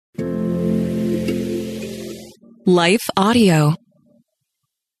Life Audio.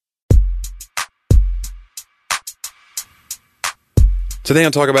 Today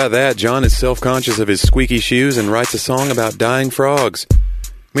on Talk About That, John is self-conscious of his squeaky shoes and writes a song about dying frogs.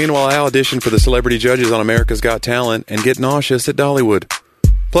 Meanwhile, I audition for the celebrity judges on America's Got Talent and get nauseous at Dollywood.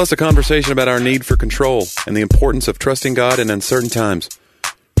 Plus, a conversation about our need for control and the importance of trusting God in uncertain times.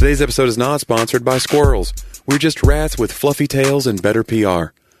 Today's episode is not sponsored by squirrels. We're just rats with fluffy tails and better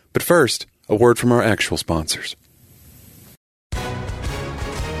PR. But first, a word from our actual sponsors.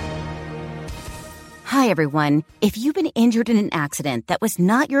 Hi, everyone. If you've been injured in an accident that was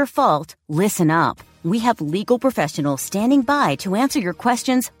not your fault, listen up. We have legal professionals standing by to answer your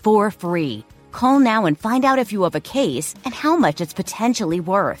questions for free. Call now and find out if you have a case and how much it's potentially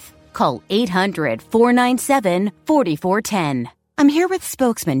worth. Call 800-497-4410. I'm here with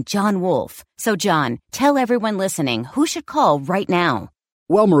spokesman John Wolf. So, John, tell everyone listening who should call right now.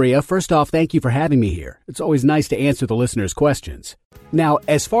 Well, Maria, first off, thank you for having me here. It's always nice to answer the listeners' questions. Now,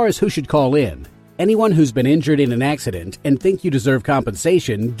 as far as who should call in, anyone who's been injured in an accident and think you deserve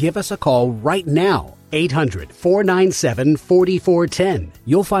compensation, give us a call right now. 800-497-4410.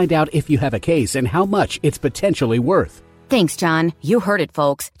 You'll find out if you have a case and how much it's potentially worth. Thanks, John. You heard it,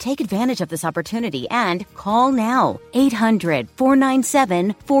 folks. Take advantage of this opportunity and call now.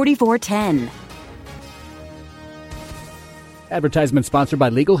 800-497-4410. Advertisement sponsored by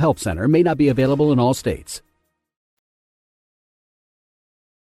Legal Help Center. May not be available in all states.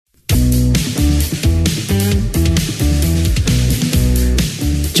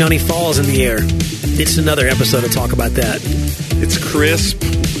 Johnny Falls in the air. It's another episode of Talk About That. It's crisp.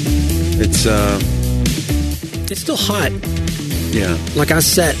 It's still hot. Yeah. Like, I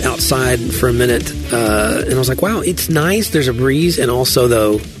sat outside for a minute, and I was like, wow, it's nice. There's a breeze, and also,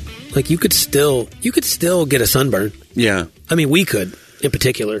 though, like, you could still get a sunburn. Yeah. I mean, we could, in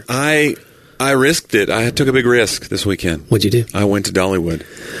particular. I risked it. I took a big risk this weekend. What'd you do? I went to Dollywood.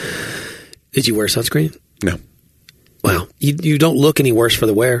 Did you wear sunscreen? No. Wow. You don't look any worse for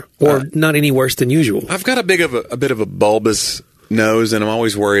the wear, or not any worse than usual. I've got a bit of a bulbous nose, and I'm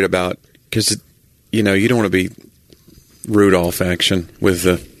always worried about, because, you don't want to be Rudolph action with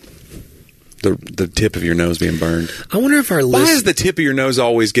the tip of your nose being burned. I wonder if our Why is the tip of your nose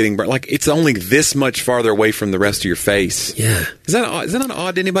always getting burned? Like, it's only this much farther away from the rest of your face. Yeah. Is that not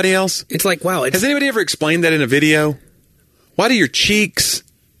odd to anybody else? It's like, wow. Has anybody ever explained that in a video? Why do your cheeks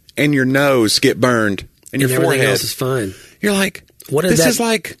and your nose get burned and your forehead? Everything else is fine. You're like, what is this that? Is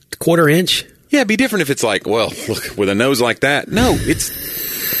like quarter inch? Yeah, it'd be different if it's like, well, look, with a nose like that. No,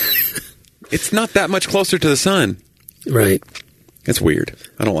 it's not that much closer to the sun. Right. It's weird.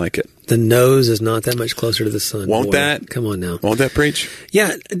 I don't like it. The nose is not that much closer to the sun. Won't that? Come on now. Won't that preach?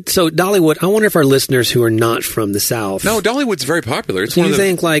 Yeah. So Dollywood, I wonder if our listeners who are not from the South. No, Dollywood's very popular. It's Do you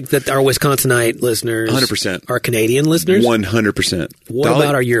think like that our Wisconsinite listeners 100%. Our Canadian listeners? 100%. What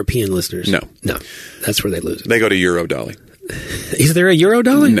about our European listeners? No. That's where they lose it. They go to Euro Dolly. Is there a Euro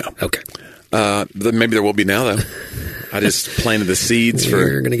Dolly? No. Okay. Maybe there will be now, though. I just planted the seeds for...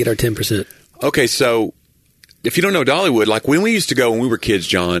 We're going to get our 10%. Okay, so... If you don't know Dollywood, like when we used to go when we were kids,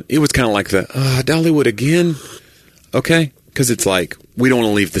 John, it was kind of like Dollywood again, okay? Because it's like, we don't want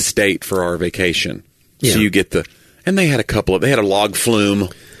to leave the state for our vacation. Yeah. So you get and they had they had a log flume,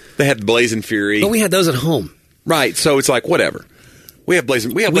 they had Blazing Fury. But we had those at home. Right, so it's like, whatever. We have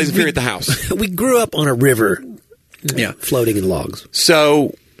Blazing Fury at the house. We grew up on a river, yeah, floating in logs.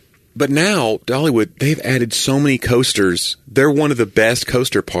 So, but now, Dollywood, they've added so many coasters. They're one of the best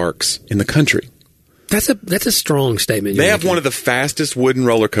coaster parks in the country. That's a strong statement. They have one of the fastest wooden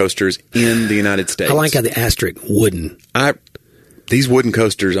roller coasters in the United States. I like how the asterisk wooden. These wooden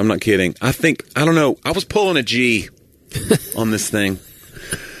coasters, I'm not kidding. I don't know. I was pulling a G on this thing.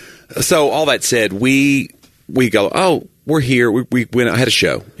 So all that said, we go, oh, we're here. We went. I had a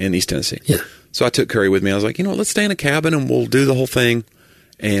show in East Tennessee. Yeah. So I took Curry with me. I was like, let's stay in a cabin and we'll do the whole thing.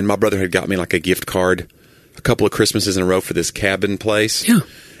 And my brother had got me like a gift card a couple of Christmases in a row for this cabin place. Yeah.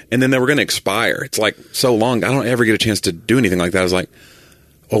 And then they were going to expire. It's like so long. I don't ever get a chance to do anything like that. I was like,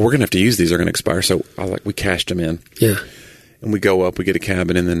 oh, we're going to have to use these. They're going to expire. So I was like, we cashed them in. Yeah. And we go up, we get a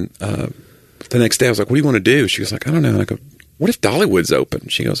cabin. And then the next day I was like, what do you want to do? She goes like, I don't know. And I go, what if Dollywood's open?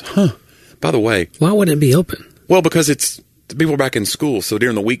 She goes, by the way. Why wouldn't it be open? Well, because the people are back in school. So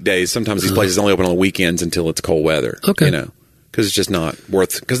during the weekdays, sometimes these places only open on the weekends until it's cold weather. Okay. Because it's just not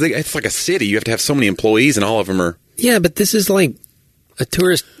worth, because it's like a city. You have to have so many employees and all of them are. Yeah, but this is like a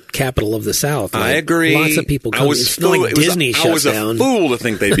tourist capital of the South. Like, I agree. Lots of people come. I was it's not like Disney shuts down. I was a fool to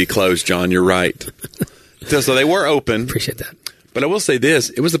think they'd be closed, John. You're right. So they were open. Appreciate that. But I will say this.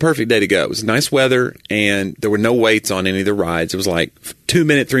 It was the perfect day to go. It was nice weather, and there were no waits on any of the rides. It was like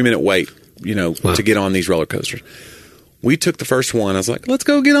 2-minute, 3-minute wait to get on these roller coasters. We took the first one. I was like, let's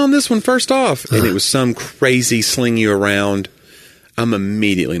go get on this one first off. And it was some crazy sling you around. I'm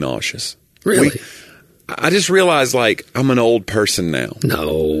immediately nauseous. Really? I just realized, like, I'm an old person now.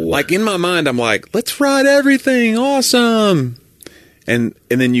 No. Like, in my mind, I'm like, let's ride everything. Awesome. And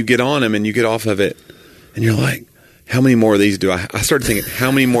then you get on them and you get off of it. And you're like, how many more of these do I started thinking,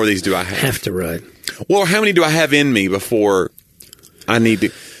 how many more of these do I have? Have to ride. Well, how many do I have in me before I need to...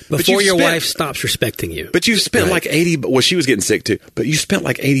 Before your wife stops respecting you. But you spent like 80... Well, she was getting sick too. But you spent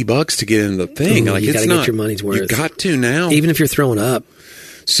like $80 to get in the thing. Ooh, like, you got to get your money's worth. You got to now. Even if you're throwing up.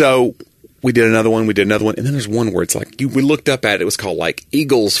 So we did another one. And then there's one where it's like... we looked up at it. It was called like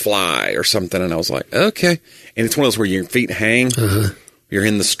Eagles Fly or something. And I was like, okay. And it's one of those where your feet hang. Uh-huh. You're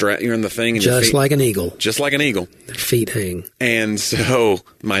in the you're in the thing. And just like an eagle. Just like an eagle. Their feet hang. And so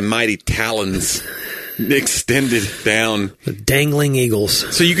my mighty talons... extended down. The dangling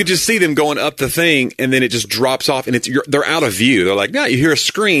eagles. So you could just see them going up the thing, and then it just drops off, and they're out of view. They're like, yeah, you hear a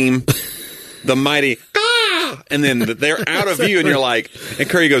scream, the mighty, ah! And then they're out of view, and you're like, and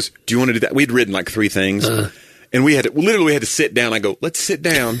Curry goes, do you want to do that? We'd ridden like 3 things, and we had to sit down. I go, let's sit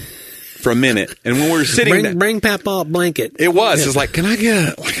down for a minute. And when we were sitting down, bring Papa a blanket. It was. It's like, can I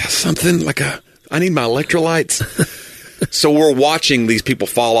get something, I need my electrolytes. So we're watching these people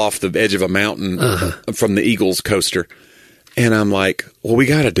fall off the edge of a mountain from the Eagles coaster. And I'm like, well, we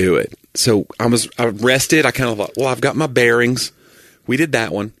got to do it. So I rested. I kind of thought, well, I've got my bearings. We did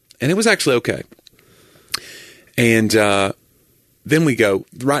that one. And it was actually okay. And then we go,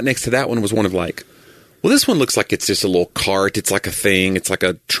 right next to that one was one of like, well, this one looks like it's just a little cart. It's like a thing. It's like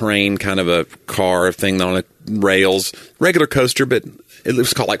a train kind of a car thing on rails. Regular coaster, but it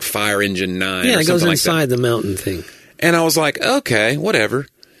was called like Fire Engine 9. Yeah, or it goes like inside the mountain thing. And I was like, okay, whatever.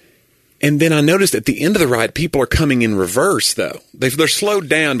 And then I noticed at the end of the ride, people are coming in reverse, though. They're slowed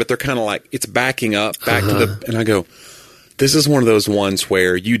down, but they're kind of like, it's backing up, back to the... And I go, this is one of those ones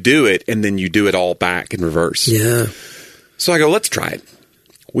where you do it, and then you do it all back in reverse. Yeah. So I go, let's try it.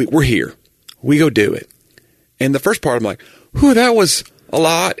 We're here. We go do it. And the first part, I'm like, whew, that was a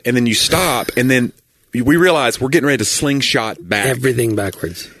lot. And then you stop, and then we realize we're getting ready to slingshot back. Everything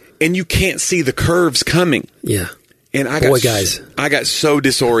backwards. And you can't see the curves coming. Yeah. And I got so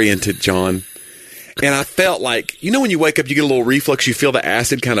disoriented, John. And I felt like, when you wake up, you get a little reflux, you feel the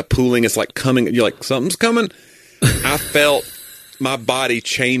acid kind of pooling. It's like coming, you're like, something's coming. I felt my body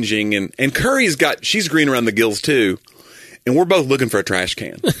changing. And Curry's she's green around the gills too. And we're both looking for a trash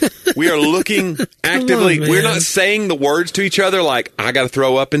can. We are looking actively. We're not saying the words to each other like, I got to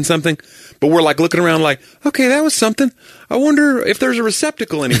throw up in something. But we're like looking around like, okay, that was something. I wonder if there's a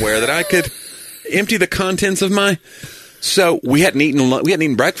receptacle anywhere that I could empty the contents of my... So we hadn't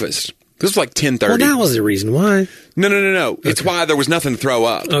eaten breakfast. This was like 10:30. Well, that was the reason why. No. Okay. It's why there was nothing to throw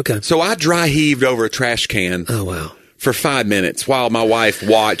up. Okay. So I dry heaved over a trash can. Oh, wow. For 5 minutes while my wife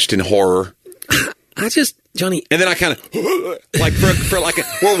watched in horror. Johnny... And then I kind of... like, for like...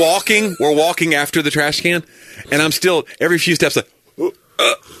 We're walking after the trash can, and I'm still... Every few steps, like...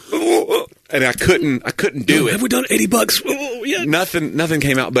 and I couldn't do it. Have we done $80? Oh, yeah. Nothing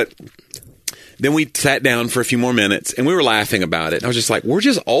came out, but... Then we sat down for a few more minutes, and we were laughing about it. I was just like, we're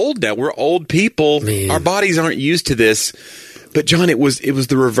just old now. We're old people. Man. Our bodies aren't used to this. But, John, it was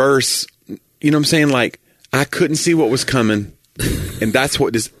the reverse. You know what I'm saying? Like, I couldn't see what was coming. And that's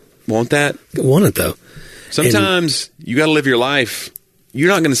what does... Want that? Want it, though. Sometimes you got to live your life. You're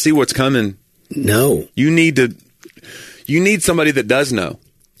not going to see what's coming. No. You need somebody that does know.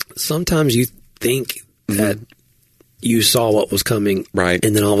 Sometimes you think that... You saw what was coming, right?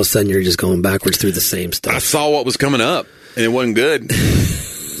 And then all of a sudden, you're just going backwards through the same stuff. I saw what was coming up, and it wasn't good.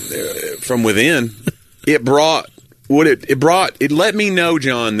 From within, it let me know,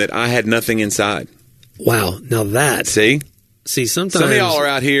 John, that I had nothing inside. Wow! Now that see, sometimes some of y'all are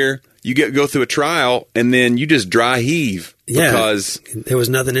out here. You go through a trial, and then you just dry heave because there was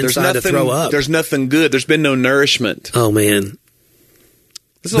nothing inside to throw up. There's nothing good. There's been no nourishment. Oh man!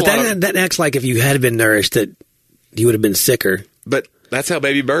 But that acts like if you had been nourished that. You would have been sicker. But that's how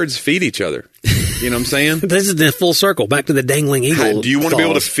baby birds feed each other. You know what I'm saying? This is the full circle. Back to the dangling eagle. Do you want to be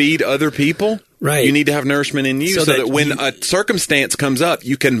able to feed other people? Right. You need to have nourishment in you so that when a circumstance comes up,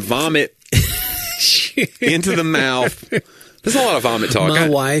 you can vomit into the mouth. There's a lot of vomit talk. My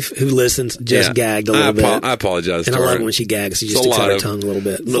wife, who listens, just gagged a little bit. I apologize and to her. I love it when she gags. She just sticks out her tongue a little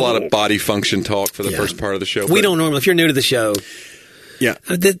bit. There's a lot of body function talk for the first part of the show. We don't normally, if you're new to the show... Yeah,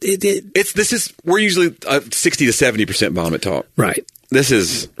 we're usually 60 to 70% vomit talk. Right. This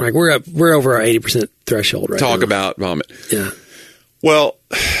is like we're over our 80% threshold right talk now. About vomit. Yeah. Well,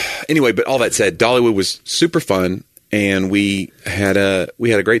 anyway, but all that said, Dollywood was super fun, and we had a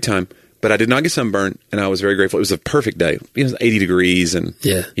great time. But I did not get sunburned, and I was very grateful. It was a perfect day. It was 80 degrees and,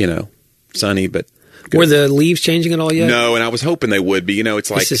 sunny, but good. Were the leaves changing at all yet? No, and I was hoping they would be.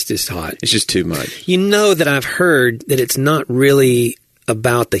 It's like... It's just hot. It's just too much. That I've heard that it's not really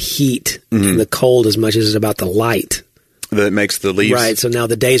about the heat and the cold as much as it's about the light. That makes the leaves... Right, so now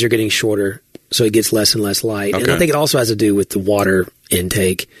the days are getting shorter, so it gets less and less light. Okay. And I think it also has to do with the water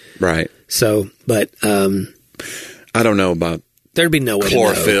intake. Right. So, but... I don't know about... There'd be no way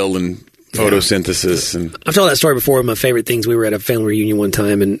chlorophyll and photosynthesis. And I've told that story before. One of my favorite things, we were at a family reunion one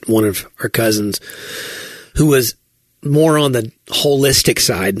time, and one of our cousins, who was more on the holistic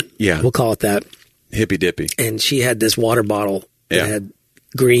side, we'll call it that. Hippy dippy. And she had this water bottle that had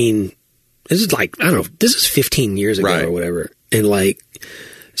green. This is like, I don't know, this is 15 years ago or whatever. And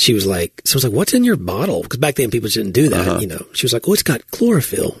she was like, so I was like, what's in your bottle? Because back then people didn't do that, She was like, oh, it's got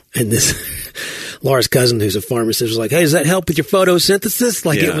chlorophyll. And this, Laura's cousin, who's a pharmacist, was like, hey, does that help with your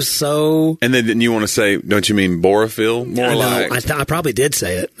photosynthesis? It was so... And then didn't you want to say, don't you mean borophyll? I probably did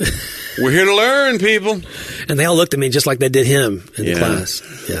say it. We're here to learn, people. And they all looked at me just like they did him in the class.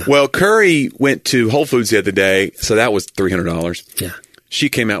 Yeah. Well, Curry went to Whole Foods the other day, so that was $300. Yeah. She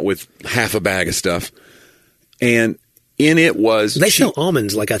came out with half a bag of stuff. And... in it was... They sell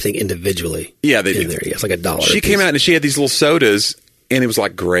almonds, I think, individually. Yeah, they do. There. Yeah, it's like $1. She came out and she had these little sodas, and it was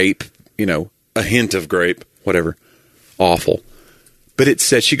like grape, a hint of grape, whatever. Awful. But it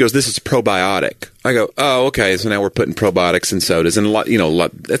said, she goes, this is probiotic. I go, oh, okay, so now we're putting probiotics in sodas. And,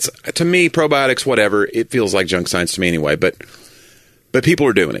 that's, to me, probiotics, whatever, it feels like junk science to me anyway, but people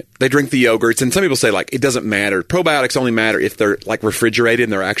are doing it. They drink the yogurts, and some people say, it doesn't matter. Probiotics only matter if they're, refrigerated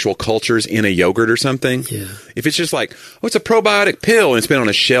and they're actual cultures in a yogurt or something. Yeah. If it's just it's a probiotic pill, and it's been on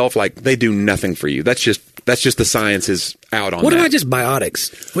a shelf, they do nothing for you. That's just the science is out on What that. about just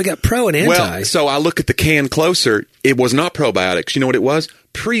biotics? We got pro and anti. Well, so I look at the can closer. It was not probiotics. You know what it was?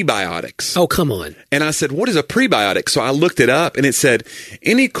 Prebiotics. Oh, come on. And I said, what is a prebiotic? So I looked it up, and it said,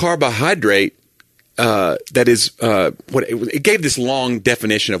 any carbohydrate that is it gave this long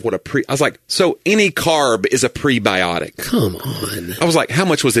definition of what I was like, so any carb is a prebiotic. Come on. I was like, how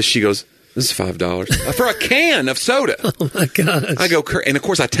much was this? She goes, this is $5 for a can of soda. Oh my gosh. I go, and of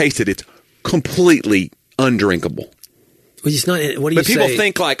course I tasted it. It's completely undrinkable. Well, it's not. What do you But people say?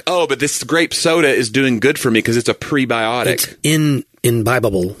 think but this grape soda is doing good for me because it's a prebiotic. It's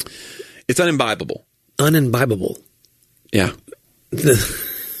imbibable. It's unimbibable. Unimbibable. Yeah.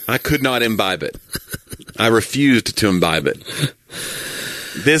 I could not imbibe it. I refused to imbibe it.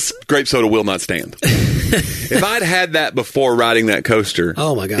 This grape soda will not stand. If I'd had that before riding that coaster,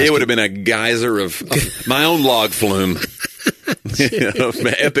 oh my gosh, it would have been a geyser of my own log flume.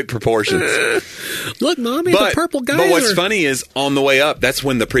 Epic proportions. Look, Mommy, the purple geyser. But what's funny is on the way up, that's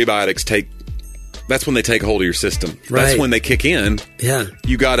when the prebiotics take hold of your system. Right. That's when they kick in. Yeah.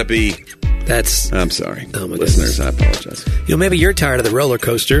 You got to be... I'm sorry. Oh my listeners, goodness. I apologize. Maybe you're tired of the roller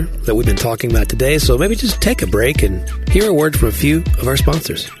coaster that we've been talking about today, so maybe just take a break and hear a word from a few of our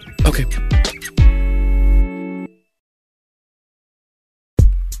sponsors. Okay.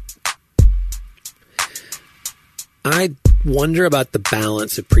 I wonder about the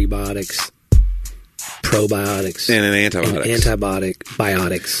balance of prebiotics, probiotics, and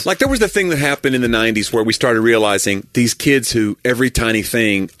antibiotics. There was the thing that happened in the 90s where we started realizing these kids who every tiny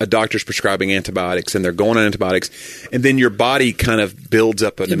thing, a doctor's prescribing antibiotics and they're going on antibiotics, and then your body kind of builds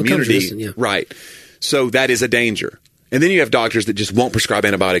up an immunity. Right. So that is a danger. And then you have doctors that just won't prescribe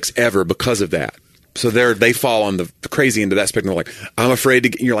antibiotics ever because of that. So they fall on the crazy end of that spectrum. They're like, I'm afraid to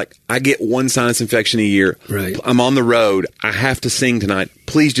get, you're like, I get one sinus infection a year. Right. I'm on the road. I have to sing tonight.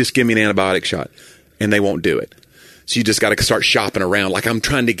 Please just give me an antibiotic shot. And they won't do it. So you just got to start shopping around like I'm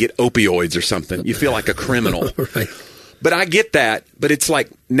trying to get opioids or something. You feel like a criminal. Right. But I get that. But it's like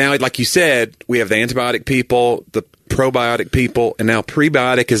now, like you said, we have the antibiotic people, the probiotic people, and now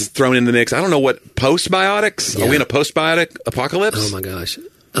prebiotic is thrown in the mix. I don't know what postbiotics. Yeah. Are we in a postbiotic apocalypse? Oh my gosh.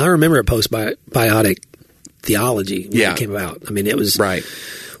 I remember a postbiotic theology when it came about. I mean, it was right.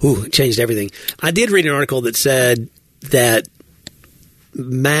 It changed everything. I did read an article that said that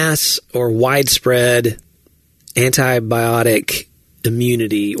mass or widespread antibiotic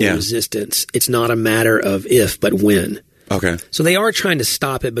immunity or resistance, it's not a matter of if, but when. Okay. So they are trying to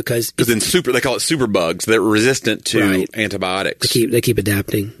stop it because then they call it super bugs. They're resistant to antibiotics. They keep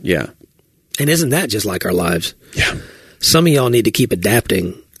adapting. Yeah. And isn't that just like our lives? Yeah. Some of y'all need to keep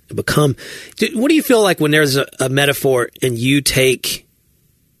adapting. What do you feel like when there's a metaphor and you take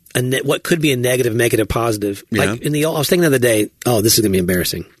what could be a negative, make it a positive? Yeah. Like I was thinking the other day, this is going to be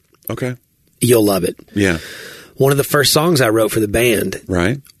embarrassing. Okay. You'll love it. Yeah. One of the first songs I wrote for the band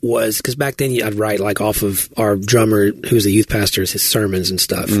was because back then I'd write like off of our drummer, who was a youth pastor, his sermons and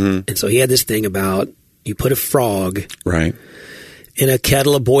stuff. And so he had this thing about you put a frog in a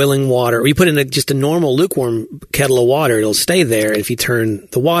kettle of boiling water, or you put in just a normal lukewarm kettle of water, it'll stay there. If you turn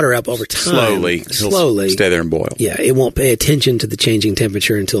the water up over time, slowly stay there and boil. Yeah, it won't pay attention to the changing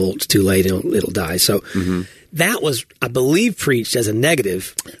temperature until it's too late. It'll die. So that was, I believe, preached as a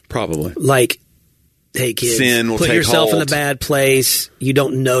negative. Probably. Like, hey, kids, sin will put take yourself hold. in a bad place. You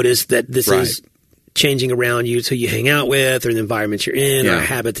don't notice that this is changing around you, who you hang out with, or the environment you're in, or a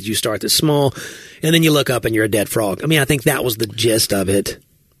habit that you start that's small. And then you look up and you're a dead frog. I mean, I think that was the gist of it.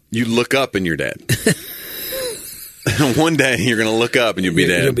 You look up and you're dead. One day you're going to look up and you'll be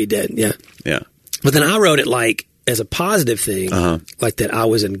dead. You'll be dead, yeah. Yeah. But then I wrote it like as a positive thing, like that I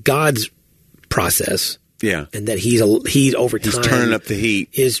was in God's process. Yeah. And that he's over time. He's turning up the heat.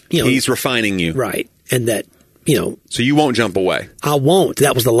 He's refining you. Right. And that, So you won't jump away. I won't.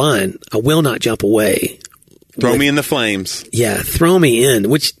 That was the line. I will not jump away. Throw me in the flames. Yeah. Throw me in,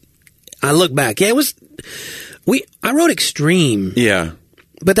 which I look back. Yeah, it was, I wrote extreme. Yeah.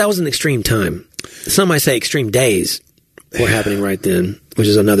 But that was an extreme time. Some might say extreme days were happening right then, which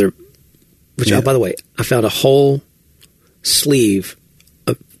is another, oh, by the way, I found a whole sleeve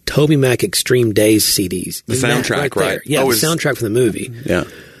of Toby Mac Extreme Days CDs. The soundtrack, right? Yeah, the soundtrack from the movie. Yeah.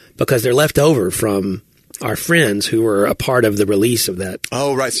 Because they're left over from our friends who were a part of the release of that.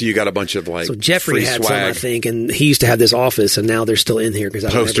 Oh, right. So you got a bunch of So Jeffrey free had swag. some, I think, and he used to have this office, and now they're still in here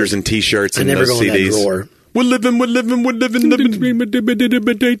because posters and T-shirts and I never those go in CDs. that drawer. We're living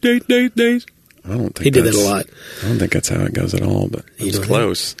days. I don't think he did that a lot. I don't think that's how it goes at all, but it's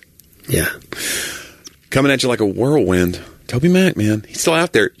close. Yeah. Coming at you like a whirlwind. Toby Mac, man. He's still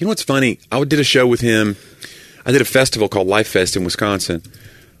out there. You know what's funny? I did a show with him. I did a festival called Life Fest in Wisconsin.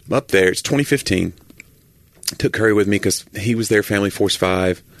 I'm up there. It's 2015. Took Curry with me because he was there, Family Force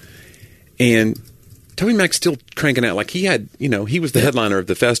 5. And Toby Mac's still cranking out. Like he had, he was the headliner of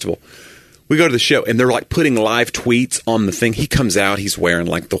the festival. We go to the show, and they're like putting live tweets on the thing. He comes out, he's wearing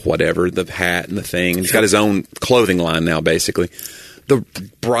like the hat and the thing. And he's got his own clothing line now, basically. The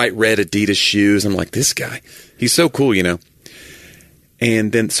bright red Adidas shoes. I'm like, this guy, he's so cool,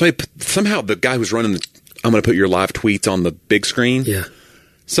 And then somehow the guy who's running I'm going to put your live tweets on the big screen. Yeah.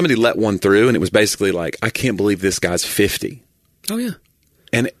 Somebody let one through, and it was basically like, I can't believe this guy's 50. Oh, yeah.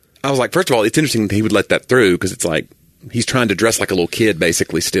 And I was like, first of all, it's interesting that he would let that through because it's like he's trying to dress like a little kid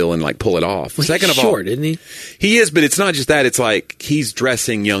basically still and like pull it off. Well, Second he's of all, short, isn't he? He is, but it's not just that. It's like he's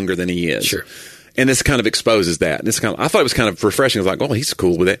dressing younger than he is. Sure. And this kind of exposes that. And I thought it was kind of refreshing. I was like, well, he's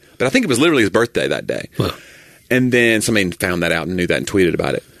cool with it. But I think it was literally his birthday that day. Wow. And then somebody found that out and knew that and tweeted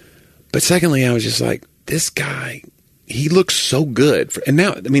about it. But secondly, I was just like, this guy, he looks so good. And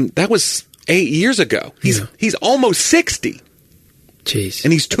now, that was 8 years ago. He's almost 60. Jeez.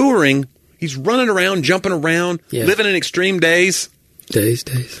 And he's touring. He's running around, jumping around, living in extreme days. Days.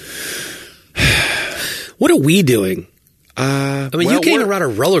 What are we doing? You can't even ride a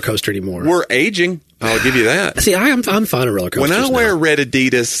roller coaster anymore. We're aging. I'll give you that. See, I'm fine on roller coasters. When I wear red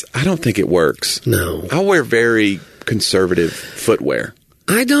Adidas, I don't think it works. No. I wear very conservative footwear.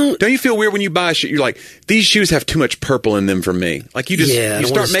 I don't. Don't you feel weird when you buy a shoe? You're like, these shoes have too much purple in them for me. Like you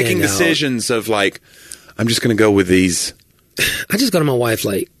start making decisions of like, I'm just going to go with these. I just go to my wife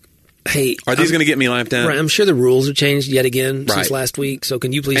like, hey, are these going to get me laughed down? Right, I'm sure the rules have changed yet again since last week. So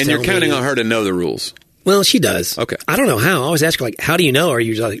can you please? And tell you're counting me? on her to know the rules. Well, she does. Okay. I don't know how. I always ask her like, how do you know? Are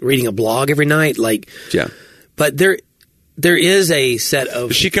you like reading a blog every night? Like, yeah. But there is a set of.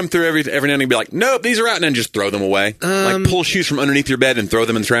 Does she come through every now and then and be like, nope, these are out, and then just throw them away? Like pull shoes from underneath your bed and throw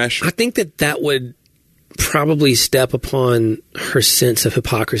them in the trash? I think that would probably step upon her sense of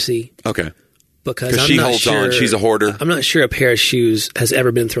hypocrisy. Okay. Because she holds on. She's a hoarder. I'm not sure a pair of shoes has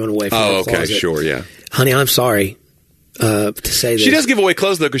ever been thrown away from her closet. Sure, yeah. Honey, I'm sorry to say this. She does give away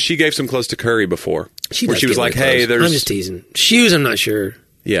clothes, though, because she gave some clothes to Curry before. She was like, hey, there's... I'm just teasing. Shoes, I'm not sure.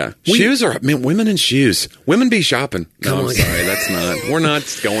 Yeah. Shoes are... women and shoes. Women be shopping. No, I'm sorry. That's not... We're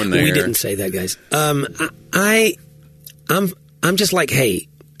not going there. We didn't say that, guys. I'm just like, hey...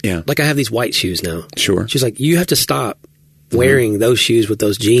 Yeah. Like, I have these white shoes now. Sure. She's like, you have to stop wearing those shoes with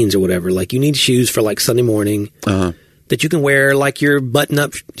those jeans or whatever. Like, you need shoes for, like, Sunday morning that you can wear, like, your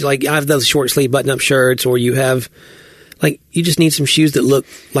button-up... Like, I have those short-sleeve button-up shirts, or you have... Like, you just need some shoes that look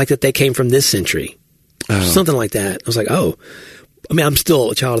like that they came from this century. Something like that. I was like, oh. I mean, I'm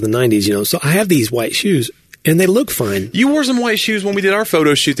still a child of the 90s, so I have these white shoes, and they look fine. You wore some white shoes when we did our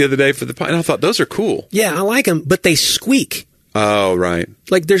photo shoot the other day for the... And I thought, those are cool. Yeah, I like them, but they squeak. Oh, right.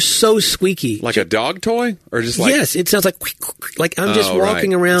 Like, they're so squeaky. Like a dog toy? Or just like... Yes, it sounds like I'm just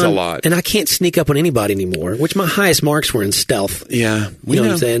walking around. It's a lot. And I can't sneak up on anybody anymore, which my highest marks were in stealth. Yeah. You know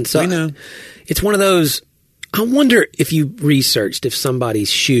what I'm saying? So we know. It's one of those... I wonder if you researched if somebody's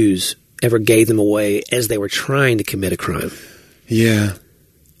shoes ever gave them away as they were trying to commit a crime. Yeah.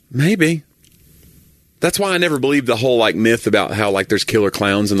 Maybe. That's why I never believed the whole like myth about how like there's killer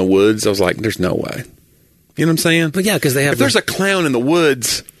clowns in the woods. I was like, there's no way. You know what I'm saying? But yeah, because they have... If there's a clown in the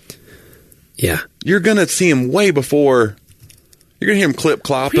woods, you're going to see him way before... You're going to hear him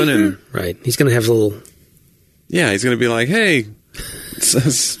clip-clopping and... Right. He's going to have a little... Yeah, he's going to be like, hey,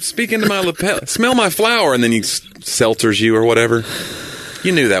 speak into my lapel. Smell my flower. And then he seltzers you or whatever.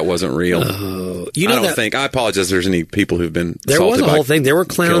 You knew that wasn't real. You know I don't think... I apologize if there's any people who've been There was a whole thing. There were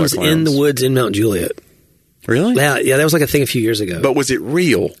clowns in the woods in Mount Juliet. Really? Yeah, that was like a thing a few years ago. But was it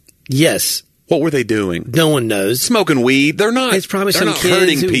real? Yes. What were they doing? No one knows. Smoking weed? They're not. It's probably some kids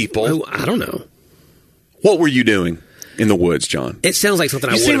hurting people. Who, I don't know. What were you doing in the woods, John? It sounds like something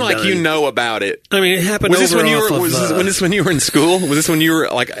I would have done. done. You seem like you know about it. I mean, it happened was this when you were? was this when you were in school? Was this when you were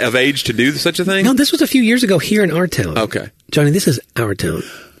like of age to do such a thing? No, this was a few years ago here in our town. Okay, Johnny, this is our town.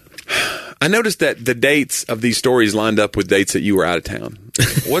 I noticed that the dates of these stories lined up with dates that you were out of town.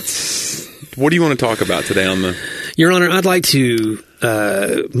 What do you want to talk about today on the... Your Honor, I'd like to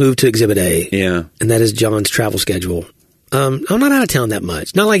move to Exhibit A. Yeah. And that is John's travel schedule. I'm not out of town that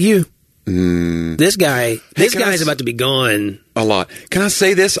much. Not like you. This guy's about to be gone. A lot. Can I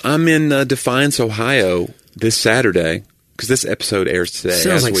say this? I'm in Defiance, Ohio this Saturday, because this episode airs today.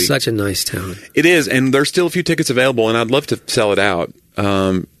 Sounds like such a nice town. It is, and there's still a few tickets available, and I'd love to sell it out,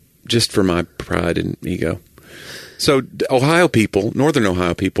 just for my pride and ego. So, Ohio people, Northern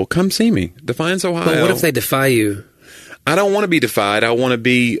Ohio people, come see me. Defiance, Ohio. But what if they defy you? I don't want to be defied. I want to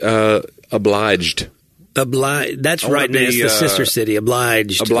be obliged. That's right, man. It's the sister city.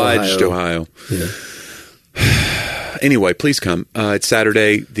 Obliged, Ohio. Yeah. Anyway, please come. It's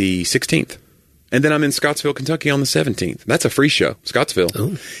Saturday the 16th. And then I'm in Scottsville, Kentucky on the 17th. That's a free show, Scottsville.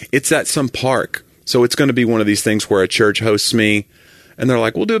 Oh. It's at some park. So it's going to be one of these things where a church hosts me. And they're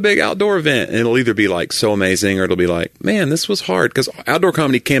like, we'll do a big outdoor event. And it'll either be like so amazing or it'll be like, man, this was hard. Because outdoor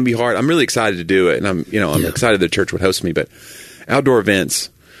comedy can be hard. I'm really excited to do it. And I'm excited the church would host me. But outdoor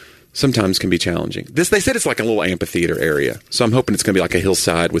events sometimes can be challenging. They said it's like a little amphitheater area. So I'm hoping it's going to be like a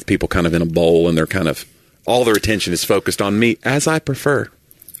hillside with people kind of in a bowl. And they're kind of, all their attention is focused on me as I prefer.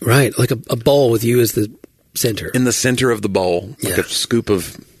 Right. Like a bowl with you as the center. In the center of the bowl. Like a scoop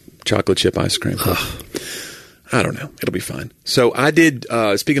of chocolate chip ice cream. I don't know. It'll be fine. So I did,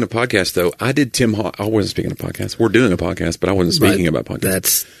 speaking of podcasts, though, I did I wasn't speaking of podcasts. We're doing a podcast, but I wasn't speaking about podcasts.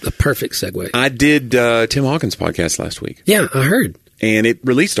 That's a perfect segue. I did Tim Hawkins' podcast last week. Yeah, I heard. And it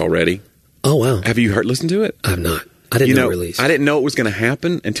released already. Oh, wow. Have you listened to it? I have not. I didn't know it released. I didn't know it was going to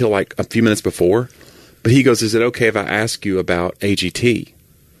happen until like a few minutes before. But he goes, is it okay if I ask you about AGT?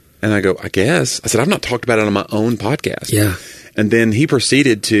 And I go, I guess. I said, I've not talked about it on my own podcast. Yeah. And then he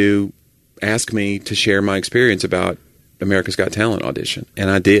proceeded to ask me to share my experience about America's Got Talent audition, and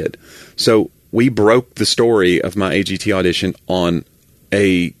I did. So we broke the story of my AGT audition on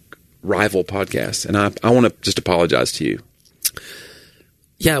a rival podcast, and I want to just apologize to you.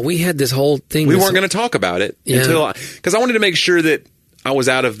 Yeah, we had this whole thing. We weren't going to talk about it until because I wanted to make sure that I was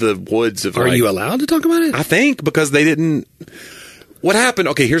out of the woods of. Are you allowed to talk about it? I think because they didn't. What happened?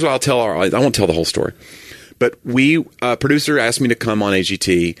 Okay, here's what I'll tell. I won't tell the whole story. But producer asked me to come on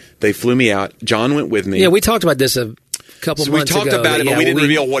AGT. They flew me out. John went with me. Yeah, we talked about this a couple months ago. We talked about it, but we didn't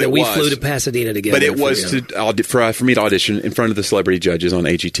reveal what it was. We flew to Pasadena together. But it was for me to audition in front of the celebrity judges on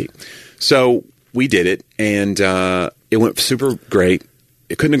AGT. So we did it, and it went super great.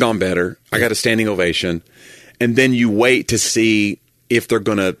 It couldn't have gone better. I got a standing ovation. And then you wait to see if they're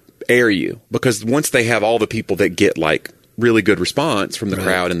going to air you. Because once they have all the people that get like really good response from the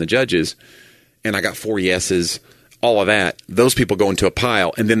crowd and the judges – and I got 4 yeses, all of that, those people go into a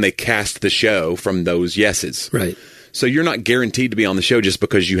pile, and then they cast the show from those yeses. Right. So you're not guaranteed to be on the show just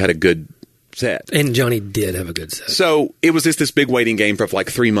because you had a good set. And Johnny did have a good set. So it was just this big waiting game for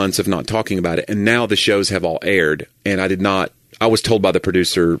like 3 months of not talking about it, and now the shows have all aired, and I was told by the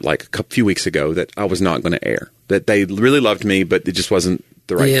producer like a few weeks ago that I was not going to air, that they really loved me, but it just wasn't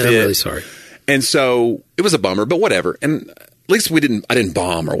the right fit. I'm really sorry. And so it was a bummer, but whatever. And at least I didn't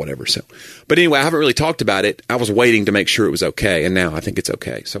bomb or whatever. So, but anyway, I haven't really talked about it. I was waiting to make sure it was okay, and now I think it's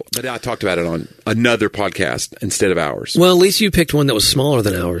okay. So, but I talked about it on another podcast instead of ours. Well, at least you picked one that was smaller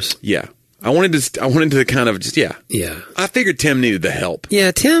than ours. Yeah, I wanted to kind of just yeah. I figured Tim needed the help.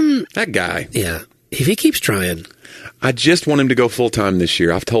 Yeah, Tim, that guy. Yeah, if he keeps trying, I just want him to go full time this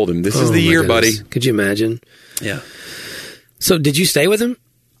year. I've told him this is the year, buddy. Could you imagine? Yeah. So did you stay with him?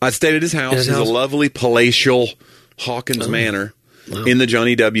 I stayed at his house. It's a lovely palatial Hawkins Manor in the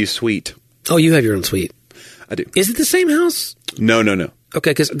Johnny W. suite. Oh, you have your own suite. I do. Is it the same house? No.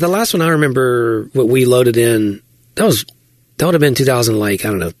 Okay, because the last one I remember, what we loaded in, that would have been 2000, like, I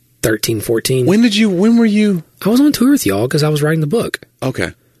don't know, 13, 14. When were you? I was on tour with y'all because I was writing the book.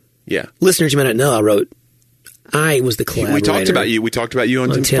 Okay. Yeah. Listeners, you may not know, I was the collaborator. We talked about you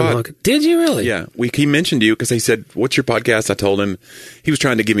on Tim's pod. Did you really? Yeah. He mentioned you because he said, "What's your podcast?" I told him. He was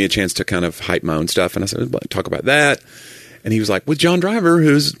trying to give me a chance to kind of hype my own stuff, and I said, "Talk about that." And he was like, "With John Driver,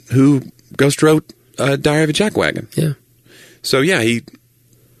 who ghost wrote Diary of a Jackwagon." Yeah. So yeah,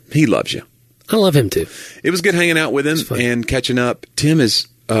 he loves you. I love him too. It was good hanging out with him and catching up. Tim has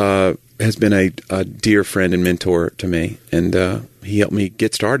been a dear friend and mentor to me, and he helped me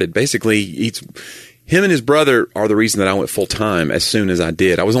get started. Basically, him and his brother are the reason that I went full-time as soon as I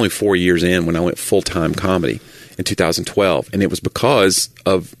did. I was only 4 years in when I went full-time comedy in 2012, and it was because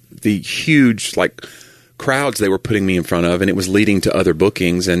of the huge crowds they were putting me in front of, and it was leading to other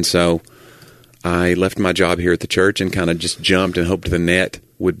bookings. And so I left my job here at the church and kind of just jumped and hoped the net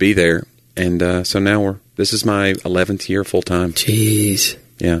would be there. And so now this is my 11th year full-time. Jeez.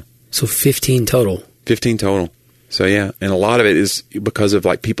 Yeah. So 15 total. 15 total. So yeah, and a lot of it is because of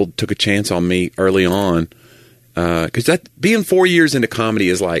people took a chance on me early on, because being 4 years into comedy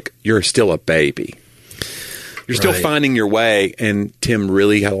is like you're still a baby, you're still finding your way. And Tim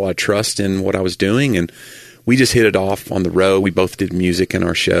really had a lot of trust in what I was doing, and we just hit it off on the road. We both did music in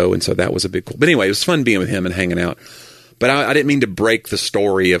our show, and so that was a big cool. But anyway, it was fun being with him and hanging out. But I didn't mean to break the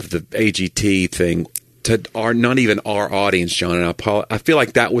story of the AGT thing to not even our audience, John, and I feel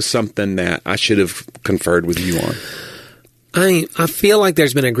like that was something that I should have conferred with you on. I feel like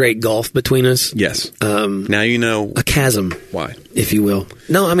there's been a great gulf between us. Yes. Now you know. A chasm. Why? If you will.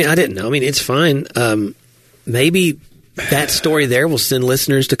 No, I didn't know. It's fine. Maybe that story there will send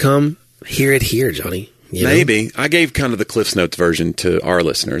listeners to come hear it here, Johnny. Maybe. I gave kind of the Cliff's Notes version to our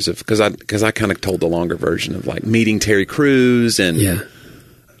listeners because I kind of told the longer version of meeting Terry Crews, and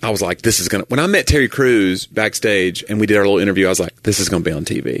I was like, this is going to... When I met Terry Crews backstage and we did our little interview, I was like, this is going to be on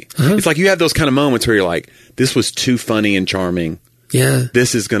TV. Uh-huh. It's like you have those kind of moments where you're like, this was too funny and charming. Yeah.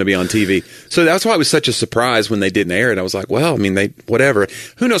 This is going to be on TV. So that's why it was such a surprise when they didn't air it. I was like, well, whatever.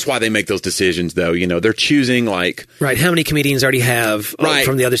 Who knows why they make those decisions, though? They're choosing Right. How many comedians already have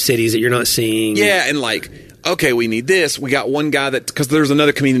from the other cities that you're not seeing? Yeah, and okay, we need this. We got one guy because there's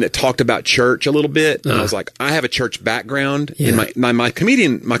another comedian that talked about church a little bit. And I was like, I have a church background. Yeah. And my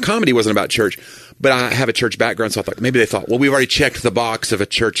comedy wasn't about church, but I have a church background. So I thought maybe they thought, well, we've already checked the box of a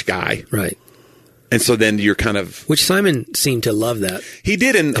church guy. Right. And so then you're kind of... Which Simon seemed to love that. He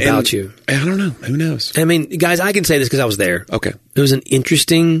did. About you. I don't know. Who knows? Guys, I can say this because I was there. Okay. It was an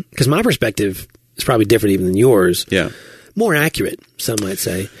interesting... Because my perspective is probably different even than yours. Yeah. More accurate, some might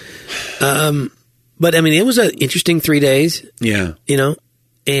say. But, it was an interesting 3 days. Yeah.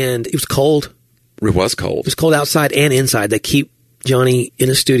 And it was cold. It was cold. It was cold outside and inside. They keep Johnny in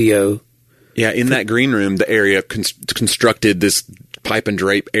a studio. Yeah, in that green room, the area constructed this pipe and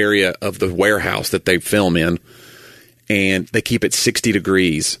drape area of the warehouse that they film in, and they keep it 60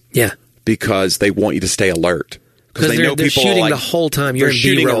 degrees. Yeah. Because they want you to stay alert. Because they know people shooting the whole time. They're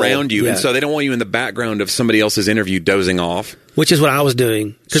shooting around you, and so they don't want you in the background of somebody else's interview dozing off. Which is what I was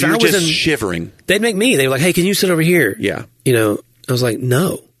doing. Because I was just shivering. They'd make me. They were like, "Hey, can you sit over here?" Yeah. I was like,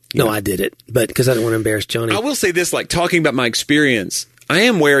 "No, I did it," but because I didn't want to embarrass Johnny. I will say this: talking about my experience, I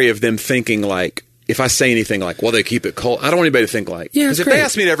am wary of them thinking if I say anything well, they keep it cold. I don't want anybody to think because if they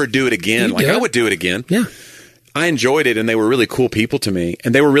asked me to ever do it again, I would do it again. Yeah. I enjoyed it, and they were really cool people to me,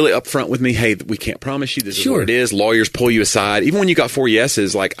 and they were really upfront with me. Hey, we can't promise you this is what it is. Lawyers pull you aside. Even when you got 4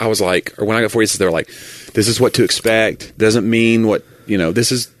 yeses, I was like, or when I got 4 yeses, they were like, this is what to expect. Doesn't mean what,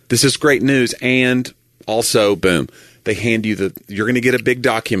 this is great news. And also, boom, they hand you you're going to get a big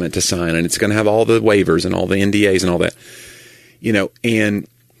document to sign, and it's going to have all the waivers and all the NDAs and all that, and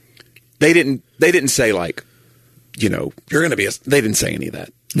they didn't say you're going to be they didn't say any of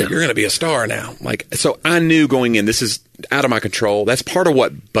that. No. You're going to be a star now. So I knew going in, this is out of my control. That's part of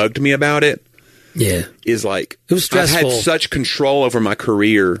what bugged me about it. Yeah. Is it was stressful. I've had such control over my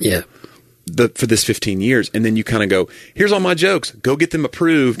career. Yeah. For this 15 years. And then you kind of go, here's all my jokes. Go get them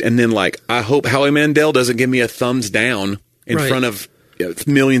approved. And then I hope Howie Mandel doesn't give me a thumbs down in front of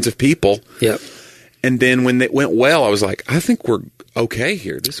millions of people. Yep. And then when it went well, I was like, I think we're okay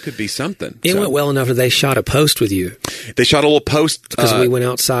here. This could be something. It went well enough that they shot a post with you. They shot a little post. Because we went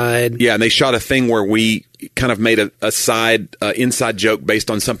outside. Yeah, and they shot a thing where we kind of made a side inside joke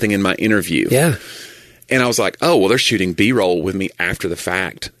based on something in my interview. Yeah. And I was like, oh, well, they're shooting B-roll with me after the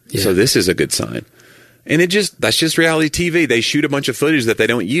fact. Yeah. So this is a good sign. And that's just reality TV. They shoot a bunch of footage that they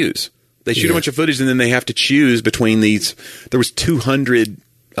don't use. They shoot a bunch of footage, and then they have to choose between these. There was 200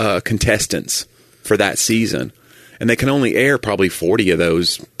 contestants for that season, and they can only air probably 40 of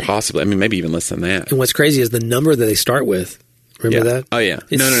those, possibly. I mean, maybe even less than that. And what's crazy is the number that they start with. Remember that? Oh, yeah.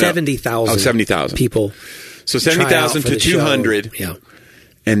 It's 70,000. Oh, 70,000 people. So 70,000 to 200. Yeah.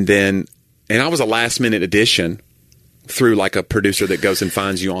 And I was a last-minute addition through like a producer that goes and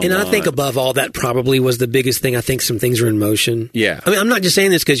finds you online. And I think above all, that probably was the biggest thing. I think some things were in motion. Yeah. I mean, I'm not just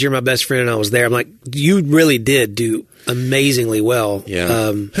saying this because you're my best friend and I was there. I'm like, you really did do amazingly well.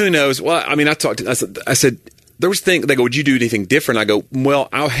 Yeah. Who knows? Well, I mean, I said, there was things, they go, would you do anything different? I go, well,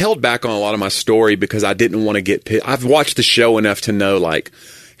 I held back on a lot of my story because I didn't want to get pissed. I've watched the show enough to know, like,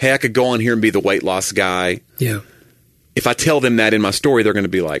 hey, I could go on here and be the weight loss guy. Yeah. If I tell them that in my story, they're going to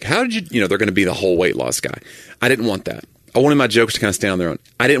be like, how did you, they're going to be the whole weight loss guy. I didn't want that. I wanted my jokes to kind of stay on their own.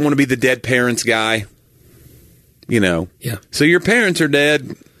 I didn't want to be the dead parents guy, Yeah. So your parents are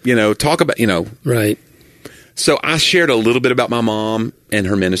dead, talk about, Right. So I shared a little bit about my mom and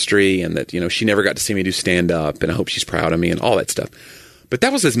her ministry and that, she never got to see me do stand-up and I hope she's proud of me and all that stuff. But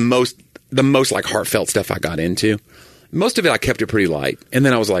that was the most like heartfelt stuff I got into. Most of it, I kept it pretty light. And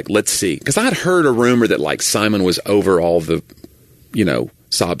then I was like, let's see. Because I had heard a rumor that like Simon was over all the,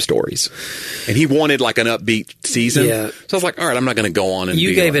 sob stories. And he wanted like an upbeat season. Yeah. So I was like, all right, I'm not going to go on and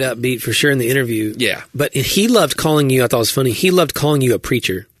You gave it upbeat for sure in the interview. Yeah. But he loved calling you, I thought it was funny, he loved calling you a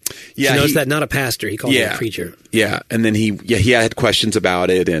preacher. Yeah. You notice that? Not a pastor. He called you a preacher. Yeah. And then he had questions about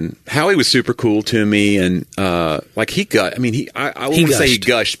it. And Howie was super cool to me. And like he got, I mean, I wouldn't say he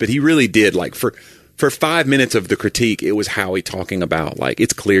gushed, but he really did. Like for 5 minutes of the critique, it was Howie talking about like,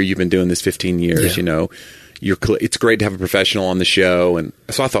 it's clear you've been doing this 15 years, it's great to have a professional on the show. And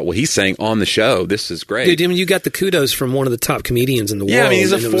so I thought, well, he's saying on the show, this is great. Dude, I mean, you got the kudos from one of the top comedians in the world. Yeah, I mean,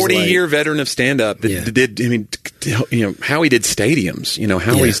 he's a 40-year veteran of stand-up that did, Howie did stadiums,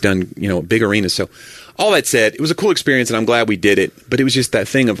 Howie's done, big arenas. So all that said, it was a cool experience and I'm glad we did it. But it was just that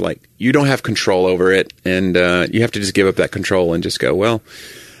thing of like, you don't have control over it and you have to just give up that control and just go, well.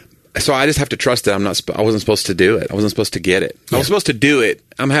 So I just have to trust that I wasn't supposed to do it. I wasn't supposed to get it. I was supposed to do it.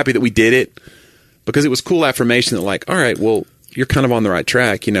 I'm happy that we did it because it was cool affirmation that like, all right, well, you're kind of on the right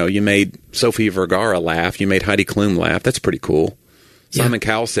track. You made Sophie Vergara laugh. You made Heidi Klum laugh. That's pretty cool. Simon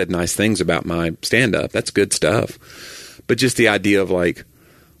Cowell said nice things about my stand-up. That's good stuff. But just the idea of like,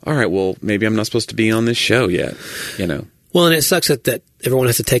 all right, well, maybe I'm not supposed to be on this show yet, Well, and it sucks that everyone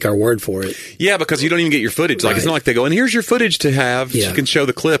has to take our word for it. Yeah, because you don't even get your footage. Like, it's not like they go, and here's your footage to have. Yeah. So you can show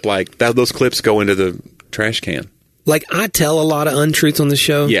the clip. Like, those clips go into the trash can. Like, I tell a lot of untruths on the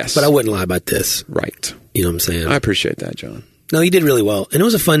show. Yes. But I wouldn't lie about this. Right. You know what I'm saying? I appreciate that, John. No, you did really well. And it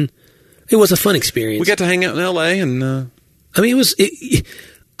was a fun experience. We got to hang out in L.A. and... I mean,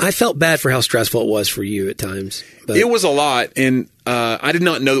 I felt bad for how stressful it was for you at times. But it was a lot, and I did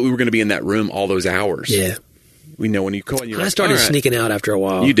not know that we were going to be in that room all those hours. Yeah. We know when you call. I started sneaking out after a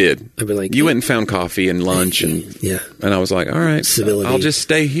while. You did. I'd be like, you went and found coffee and lunch, and and I was like, all right, civility. I'll just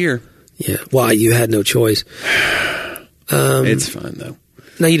stay here. Yeah. Why? You had no choice. It's fine though.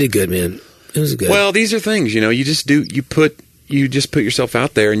 No, you did good, man. It was good. Well, these are things, you just do. You just put yourself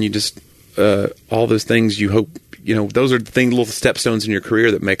out there, and you just all those things. You hope those are the things, little stepstones in your career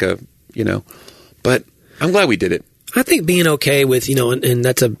that make a But I'm glad we did it. I think being okay with and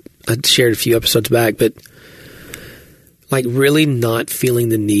that's I shared a few episodes back, but like really not feeling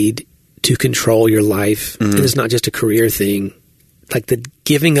the need to control your life, and it's not just a career thing. Like the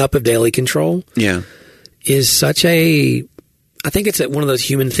giving up of daily control, is such a. I think it's one of those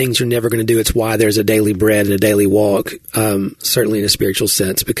human things you're never going to do. It's why there's a daily bread and a daily walk, certainly in a spiritual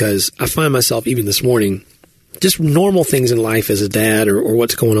sense, because I find myself even this morning, just normal things in life as a dad or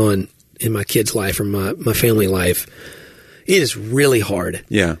what's going on in my kid's life or my family life. It is really hard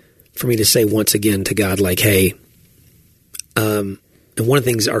for me to say once again to God, like, hey, and one of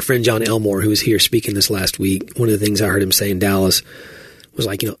the things our friend John Elmore, who was here speaking this last week, one of the things I heard him say in Dallas was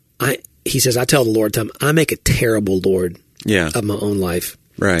like, he says, I tell the Lord, I make a terrible Lord of my own life.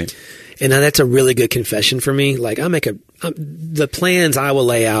 Right. And that's a really good confession for me. Like the plans I will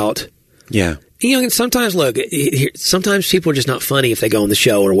lay out. Yeah. And sometimes, look, sometimes people are just not funny if they go on the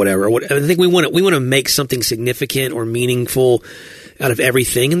show or whatever. I think we want to make something significant or meaningful out of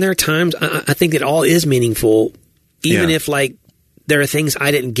everything. And there are times I think it all is meaningful, even if like there are things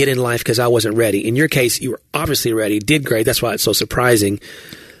I didn't get in life because I wasn't ready. In your case, you were obviously ready, did great. That's why it's so surprising.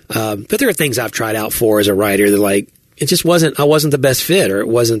 But there are things I've tried out for as a writer that like, it just I wasn't the best fit, or it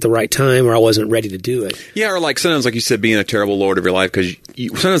wasn't the right time, or I wasn't ready to do it. Yeah, or like sometimes, like you said, being a terrible Lord of your life, because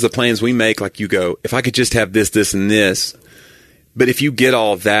sometimes the plans we make, like you go, if I could just have this, this, and this, but if you get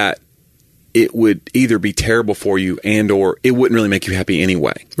all of that, it would either be terrible for you and or it wouldn't really make you happy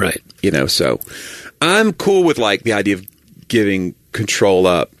anyway. Right. So I'm cool with like the idea of giving control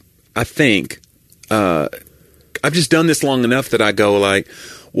up. I think I've just done this long enough that I go like,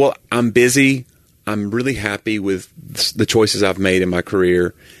 well, I'm busy. I'm really happy with the choices I've made in my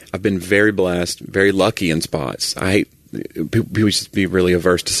career. I've been very blessed, very lucky in spots. I hate people just be really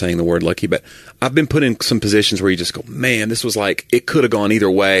averse to saying the word lucky, but I've been put in some positions where you just go, man, this was like, it could have gone either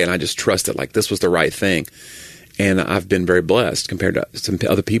way. And I just trusted like this was the right thing. And I've been very blessed compared to some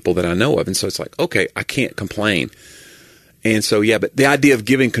other people that I know of. And so it's like, okay, I can't complain. And so, yeah, but the idea of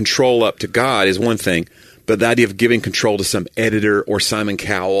giving control up to God is one thing. But the idea of giving control to some editor or Simon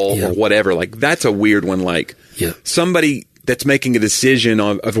Cowell or whatever, like that's a weird one. Like somebody that's making a decision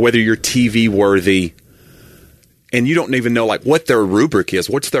of whether you're TV worthy and you don't even know like what their rubric is,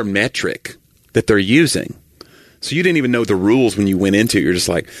 what's their metric that they're using. So you didn't even know the rules when you went into it. You're just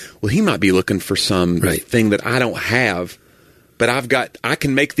like, well, he might be looking for some thing that I don't have, but I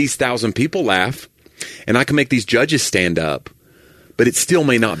can make these 1,000 people laugh and I can make these judges stand up. But it still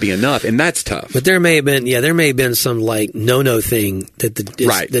may not be enough, and that's tough. But there may have been some like no thing that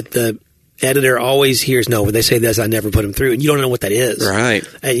the editor always hears. No, when they say this, I never put them through, and you don't know what that is. Right,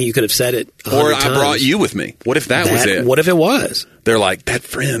 and you could have said it. Or I brought you with me. What if that was it? What if it was? They're like, that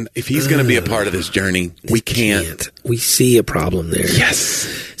friend. If he's going to be a part of this journey, we can't. We see a problem there. Yes.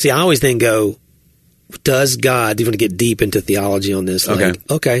 See, I always then go, does God? Do you want to get deep into theology on this?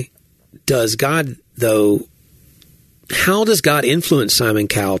 Okay. Does God though? How does God influence Simon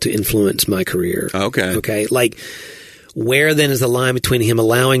Cowell to influence my career? Okay. Like, where then is the line between him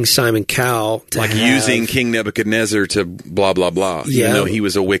allowing Simon Cowell to using King Nebuchadnezzar to blah, blah, blah. Yeah. Even though he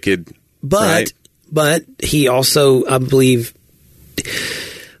was a wicked... But he also, I believe...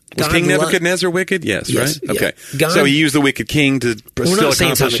 Was King Nebuchadnezzar wicked? Yes, right? Yeah. Okay. So he used the wicked king to still accomplish... We're not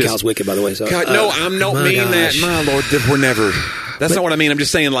saying Simon Cowell's wicked, by the way. So, God, no, I'm not meaning that. My Lord, we're never... That's not what I mean. I'm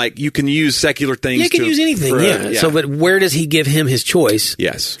just saying, like, you can use secular things. You can use anything, So, but where does he give him his choice?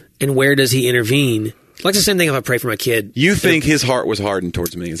 Yes. And where does he intervene? Like the same thing if I pray for my kid. You think his heart was hardened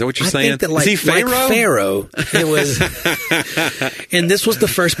towards me. Is that what you're saying? I think that Is he Pharaoh? Like Pharaoh, it was... and this was the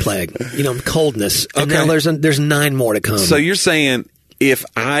first plague, coldness. And now there's 9 more to come. So you're saying if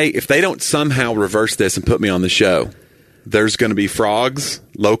they don't somehow reverse this and put me on the show, there's going to be frogs,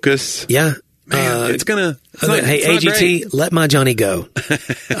 locusts... Yeah. Man, it's gonna. Hey, AGT, let my Johnny go.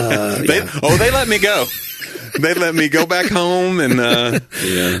 They let me go. They let me go back home, and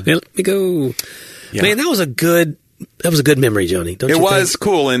they let me go. Yeah. Man, that was a good memory, Johnny. Don't you think? It was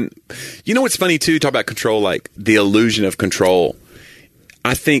cool, and you know what's funny too? Talk about control, like the illusion of control.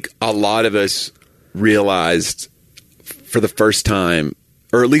 I think a lot of us realized for the first time,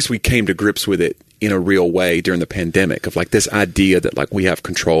 or at least we came to grips with it in a real way during the pandemic, of like this idea that like we have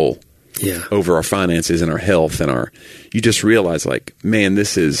control. Over our finances and our health and you just realize like, man,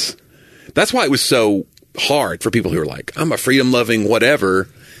 that's why it was so hard for people who are like, I'm a freedom loving whatever,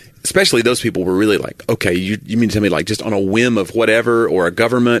 especially those people were really like, okay, you mean to tell me like just on a whim of whatever, or a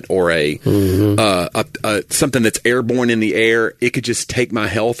government or a something that's airborne in the air, it could just take my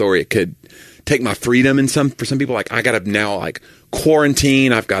health or it could take my freedom. And for some people, like I got to now like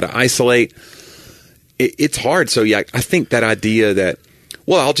quarantine, I've got to isolate. It's hard. So yeah, I think that idea that,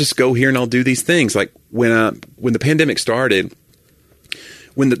 well, I'll just go here and I'll do these things. Like when the pandemic started,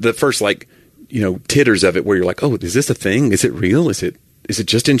 when the first like, titters of it where you're like, oh, is this a thing? Is it real? Is it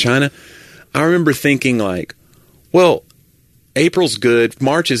just in China? I remember thinking like, well, April's good.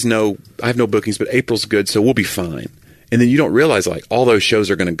 March is I have no bookings, but April's good. So we'll be fine. And then you don't realize like all those shows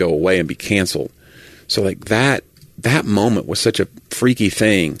are going to go away and be canceled. So like that moment was such a freaky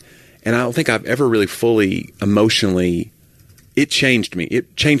thing. And I don't think I've ever really fully emotionally... It changed me.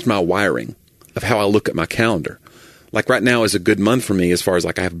 It changed my wiring of how I look at my calendar. Like right now is a good month for me as far as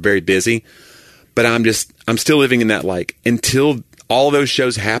like I'm very busy, but I'm still living in that like until all those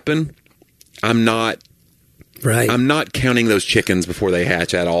shows happen, I'm not counting those chickens before they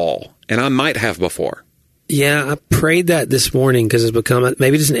hatch at all. And I might have before. Yeah, I prayed that this morning because it's become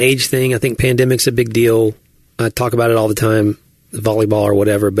maybe it's an age thing. I think pandemic's a big deal. I talk about it all the time, volleyball or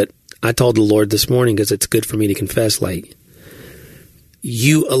whatever, but I told the Lord this morning because it's good for me to confess like,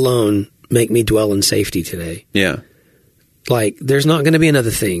 you alone make me dwell in safety today. Yeah. Like, there's not going to be another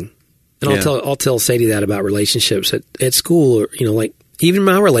thing. And I'll tell Sadie that about relationships at school or, like, even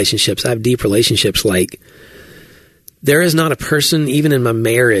my relationships. I have deep relationships. Like, There is not a person, even in my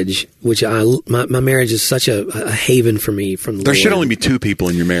marriage, which my marriage is such a haven for me from the There Lord. should only be 2 people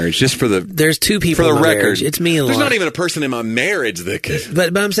in your marriage, just for the... There's 2 people for the in my record. marriage. It's me and There's Laura. not even a person in my marriage that could...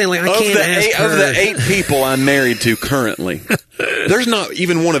 But I'm saying, like, I can't ask her. Of the 8 people I'm married to currently, there's not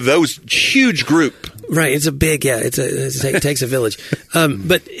even one of those huge group. Right. It's a big, it takes a village.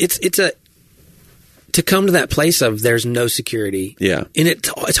 But it's to come to that place of there's no security. Yeah. And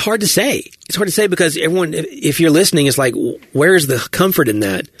it's hard to say. It's hard to say because everyone, if you're listening, it's like, where's the comfort in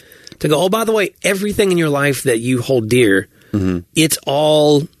that? To go, oh, by the way, everything in your life that you hold dear, it's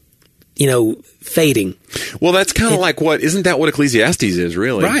all, fading. Well, that's kind of like isn't that what Ecclesiastes is,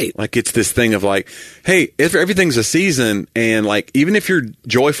 really? Right. Like, it's this thing of like, hey, if everything's a season, and like, even if you're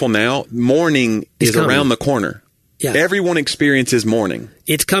joyful now, mourning is coming. around the corner. Yeah. Everyone experiences mourning.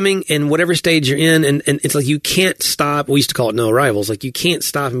 It's coming in whatever stage you're in, and it's like you can't stop. We used to call it no arrivals. Like, you can't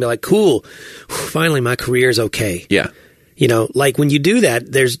stop and be like, cool, finally my career's okay. Yeah. Like when you do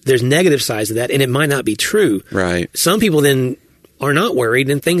that, there's negative sides of that, and it might not be true. Right. Some people then are not worried,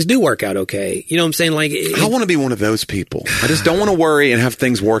 and things do work out okay. You know what I'm saying? Like, I want to be one of those people. I just don't want to worry and have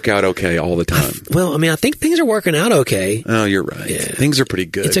things work out okay all the time. Well, I mean, I think things are working out okay. Oh, you're right. Yeah. Things are pretty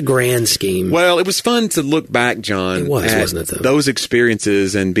good. It's a grand scheme. Well, it was fun to look back, John. It was, at wasn't it, though? Those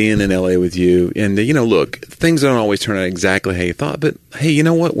experiences and being in LA with you. And, look, things don't always turn out exactly how you thought. But, hey, you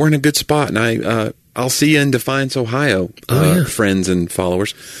know what? We're in a good spot. And I'll see you in Defiance, Ohio, friends and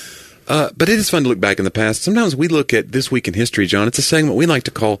followers. But it is fun to look back in the past. Sometimes we look at This Week in History, John. It's a segment we like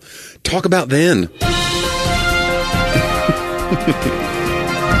to call Talk About Then.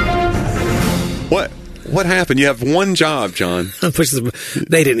 What happened? You have one job, John.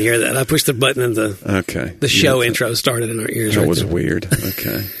 They didn't hear that. I pushed the button and the show intro started in our ears. That was weird.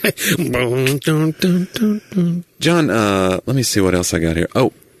 Okay. John, let me see what else I got here.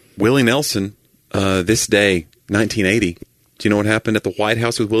 Oh, Willie Nelson, this day, 1980. Do you know what happened at the White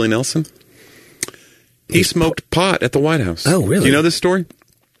House with Willie Nelson? He smoked pot at the White House. Oh, really? Do you know this story?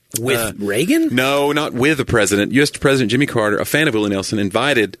 With Reagan? No, not with the president. U.S. President Jimmy Carter, a fan of Willie Nelson,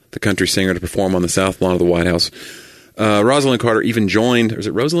 invited the country singer to perform on the South Lawn of the White House. Rosalind Carter even joined, or is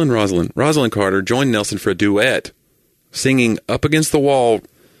it Rosalind? Rosalind Carter joined Nelson for a duet, singing Up Against the Wall,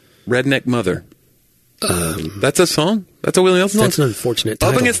 Redneck Mother. That's a song? That's a Willie Nelson song? That's an unfortunate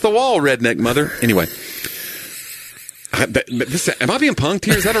title. Up Against the Wall, Redneck Mother. Anyway. Am I being punked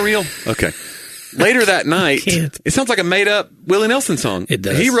here? Is that a real? Okay. Later that night, it sounds like a made-up Willie Nelson song. It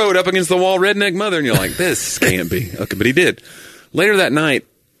does. He wrote Up Against the Wall, Redneck Mother, and you're like, this can't be. Okay, but he did. Later that night,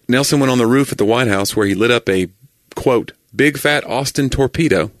 Nelson went on the roof at the White House where he lit up a, quote, big fat Austin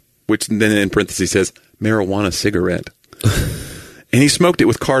torpedo, which then in parentheses says, marijuana cigarette. And he smoked it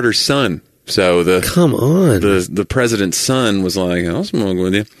with Carter's son. So come on. The president's son was like, I'll smoke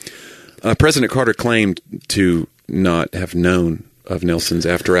with you. President Carter claimed to not have known of Nelson's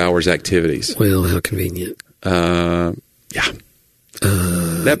after-hours activities. Well, how convenient. Yeah.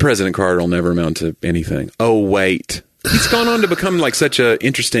 That President Carter will never amount to anything. Oh, wait. He's gone on to become like such a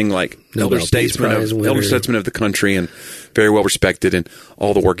interesting, like, elder statesman of the country, and very well respected, and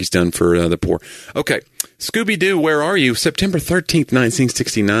all the work he's done for the poor. Okay. Scooby-Doo, Where Are You? September 13th,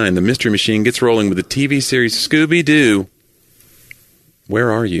 1969. The Mystery Machine gets rolling with the TV series Scooby-Doo,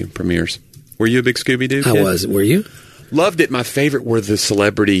 Where Are You? Premieres. Were you a big Scooby-Doo kid? I was. Were you? Loved it. My favorite were the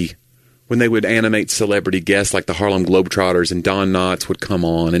celebrity, when they would animate celebrity guests like the Harlem Globetrotters, and Don Knotts would come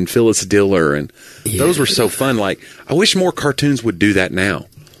on, and Phyllis Diller, and those were so fun. Like, I wish more cartoons would do that now.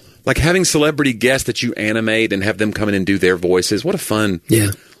 Like having celebrity guests that you animate and have them come in and do their voices. What a fun.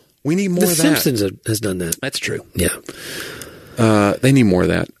 Yeah. We need more of that. The Simpsons has done that. That's true. Yeah. They need more of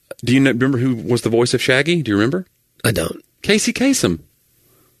that. Do you remember who was the voice of Shaggy? Do you remember? I don't. Casey Kasem.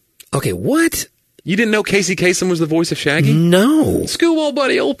 Okay, what? You didn't know Casey Kasem was the voice of Shaggy? No. Schoolball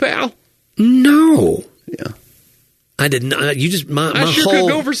buddy, old pal. No. Yeah. I did not. You just, my sure whole...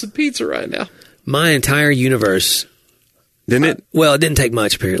 could go for some pizza right now. My entire universe... Didn't it? Well, it didn't take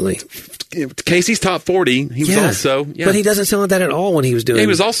much, apparently. Casey's top 40. He was also... Yeah. But he doesn't sound like that at all when he was doing... He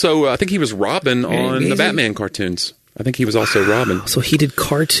was also... I think he was Robin on the Batman cartoons. I think he was also Robin. So he did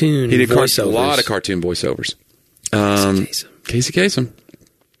cartoon voiceovers. A lot of cartoon voiceovers. Casey Kasem.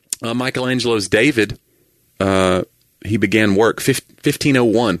 Michelangelo's David, he began work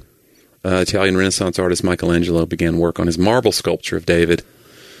 1501. Italian Renaissance artist Michelangelo began work on his marble sculpture of David,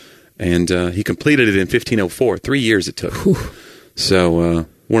 and he completed it in 1504. 3 years it took. Whew. So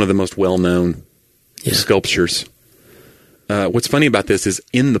one of the most well-known sculptures. What's funny about this is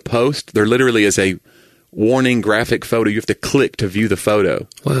in the post, there literally is a warning graphic photo. You have to click to view the photo.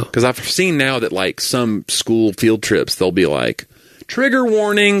 Wow. Because I've seen now that like some school field trips, they'll be like, trigger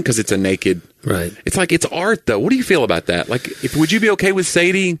warning, because it's a naked. Right. It's like, it's art, though. What do you feel about that? Like, would you be okay with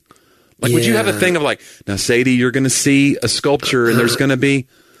Sadie? Like, would you have a thing of like, now, Sadie, you're going to see a sculpture and there's going to be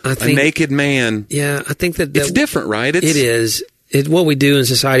a naked man. Yeah, I think that it's different, right? It is. It's what we do in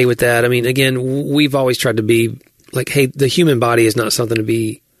society with that. I mean, again, we've always tried to be like, hey, the human body is not something to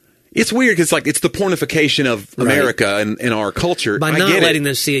be. It's weird because it's the pornification of America and our culture. By not letting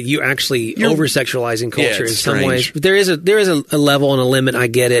them see it, you're over-sexualizing culture in some ways. But there is a level and a limit. I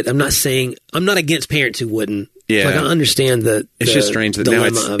get it. I'm not against parents who wouldn't. Yeah. Like, I understand it's just strange that now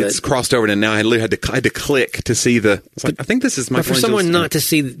it's crossed over, and now I had to click to see the. It's like, I think this is my. But for someone not to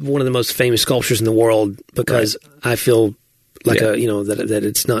see one of the most famous sculptures in the world because I feel like that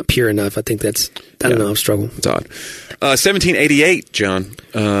it's not pure enough. I think that's I don't know. I'm struggling. It's odd. 1788, John,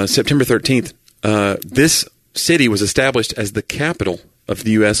 September 13th. This city was established as the capital of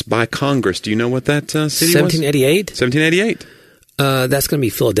the U.S. by Congress. Do you know what that city was? 1788. 1788. That's going to be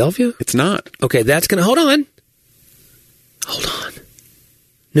Philadelphia. It's not. Okay, that's going to hold on.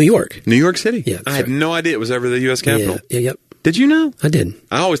 New York. New York City. Yeah, I had no idea it was ever the U.S. capital. Yeah, yep. Did you know? I did.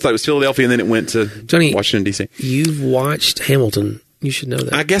 I always thought it was Philadelphia, and then it went to Washington, D.C. You've watched Hamilton. You should know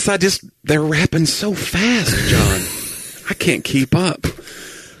that. I guess they're rapping so fast, John. I can't keep up.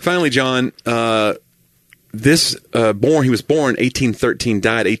 Finally, John, he was born 1813,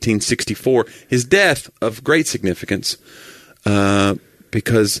 died 1864. His death of great significance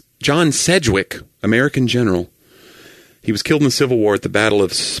because John Sedgwick, American general, he was killed in the Civil War at the Battle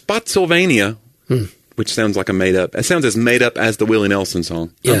of Spotsylvania, which sounds like it sounds as made up as the Willie Nelson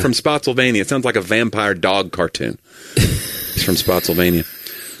song. Yeah. I'm from Spotsylvania. It sounds like a vampire dog cartoon. He's from Spotsylvania.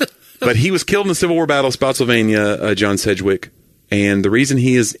 But he was killed in the Civil War Battle of Spotsylvania, John Sedgwick. And the reason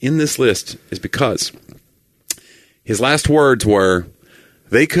he is in this list is because his last words were,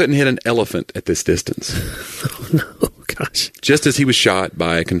 they couldn't hit an elephant at this distance. Oh, no. Gosh. Just as he was shot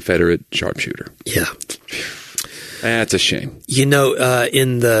by a Confederate sharpshooter. Yeah. That's a shame. In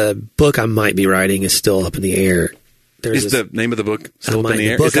the book I might be writing is still up in the air. Is the name of the book still up in the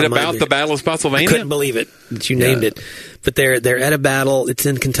air? Is it about the Battle of Spotsylvania? I couldn't believe it that you named it. But they're at a battle. It's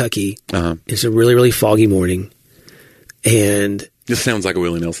in Kentucky. Uh-huh. It's a really, really foggy morning. And this sounds like a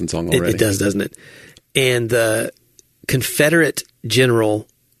Willie Nelson song already. It does, doesn't it? And the Confederate general,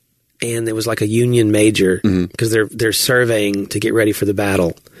 and there was like a Union major, because they're surveying to get ready for the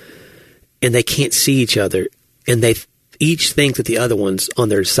battle. And they can't see each other. And they each think that the other one's on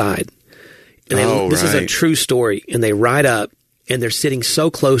their side. And this is a true story. And they ride up, and they're sitting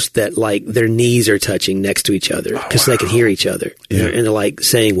so close that like their knees are touching next to each other because they can hear each other. Yeah. And they're like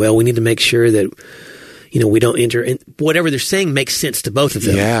saying, well, we need to make sure that, we don't enter. And whatever they're saying makes sense to both of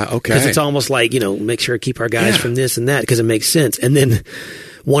them. Yeah, okay. Because it's almost like, make sure to keep our guys from this and that because it makes sense. And then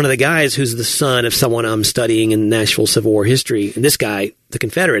one of the guys who's the son of someone I'm studying in Nashville Civil War history, and this guy, the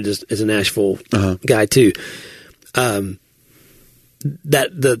Confederate, is a Nashville guy too. That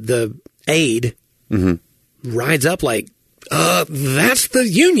the aide rides up like, that's the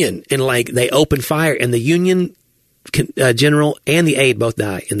Union. And like they open fire, and the Union general and the aide both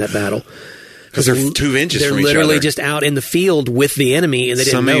die in that battle. Because they're 2 inches from each other. They're literally just out in the field with the enemy, and they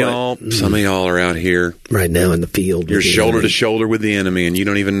didn't know it. Some of y'all are out here. Right now in the field. You're shoulder to shoulder with the enemy, and you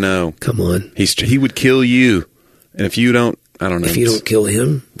don't even know. Come on. He would kill you. And if you don't, I don't know. If you don't kill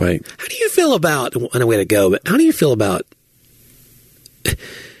him? Wait. How do you feel about, I know way to go, but how do you feel about,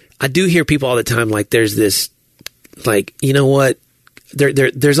 I do hear people all the time, like there's this, like, you know what?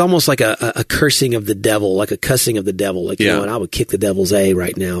 There's almost like a cursing of the devil, like a cussing of the devil. Like, you know what? I would kick the devil's A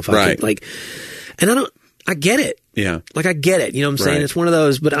right now if I could. Like, and I get it. Yeah. Like, I get it. You know what I'm saying? It's one of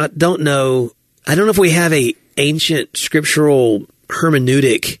those, but I don't know if we have a ancient scriptural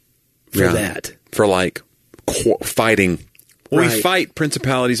hermeneutic for that. For like fighting. Well, we fight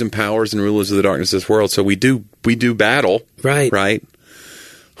principalities and powers and rulers of the darkness of this world. So we do battle. Right. Right.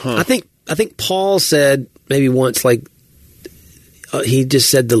 Huh. I think Paul said maybe once, like, he just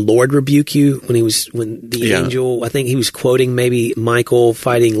said, "The Lord rebuke you," when the angel. I think he was quoting maybe Michael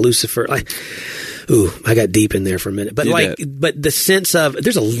fighting Lucifer. I got deep in there for a minute, but but the sense of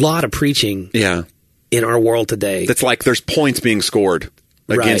there's a lot of preaching, in our world today. That's like there's points being scored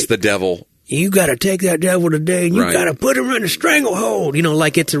against the devil. You got to take that devil today, and you got to put him in a stranglehold.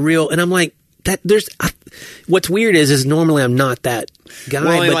 Like it's a real. And I'm like that. What's weird is normally I'm not that guy.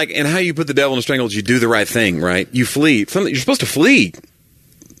 Well, and how you put the devil in a stranglehold, you do the right thing, right? You flee. You're supposed to flee.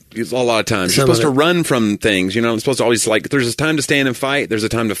 A lot of times you're supposed to run from things. It's supposed to always there's a time to stand and fight. There's a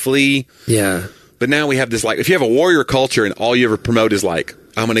time to flee. Yeah. But now we have this if you have a warrior culture and all you ever promote is I'm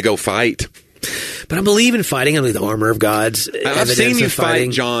going to go fight. But I believe in fighting. I believe the armor of God's. I've seen you fight,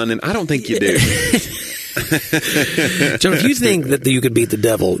 John, and I don't think you do. John, if you think that you could beat the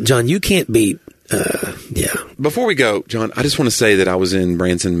devil, John, you can't beat. Yeah. Before we go, John, I just want to say that I was in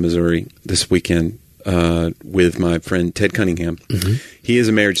Branson, Missouri this weekend with my friend Ted Cunningham. Mm-hmm. He is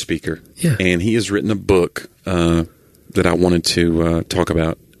a marriage speaker, and he has written a book that I wanted to talk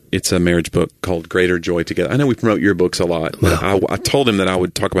about. It's a marriage book called Greater Joy Together. I know we promote your books a lot, but I told him that I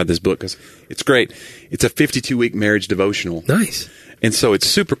would talk about this book because it's great. It's a 52-week marriage devotional. Nice. And so it's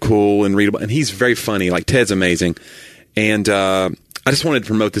super cool and readable, and he's very funny. Like, Ted's amazing. And I just wanted to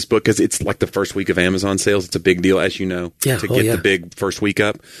promote this book because it's like the first week of Amazon sales. It's a big deal, as you know, to get the big first week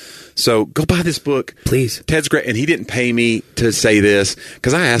up. So go buy this book. Please. Ted's great. And he didn't pay me to say this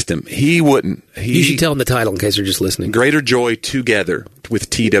because I asked him. He wouldn't. You should tell him the title in case they're just listening. Greater Joy Together with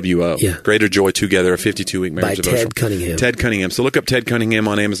TWO. Yeah. Greater Joy Together, a 52-week marriage devotional. By Ted Cunningham. Ted Cunningham. So look up Ted Cunningham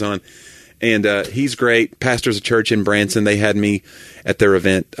on Amazon. And he's great. Pastors a church in Branson. They had me at their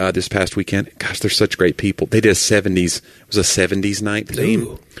event this past weekend. Gosh, they're such great people. They did a 70s. It was a 70s night theme.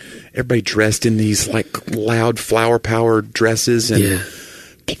 Ooh. Everybody dressed in these like loud flower-powered dresses and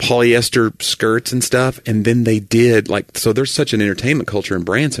polyester skirts and stuff. And then they did so there's such an entertainment culture in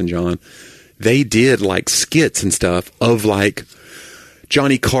Branson, John. They did like skits and stuff of like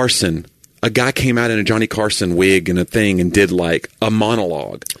Johnny Carson. A guy came out in a Johnny Carson wig and a thing and did like a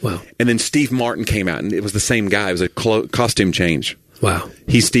monologue. Wow. And then Steve Martin came out and it was the same guy. It was a costume change. Wow.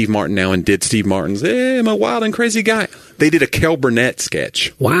 He's Steve Martin now and did Steve Martin's, I'm a wild and crazy guy. They did a Kel Burnett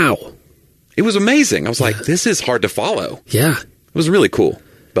sketch. Wow. It was amazing. I was like, this is hard to follow. Yeah. It was really cool.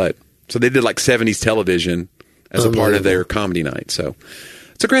 But so they did like 70s television as a part of their comedy night. So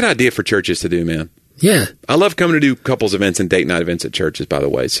it's a great idea for churches to do, man. Yeah. I love coming to do couples events and date night events at churches, by the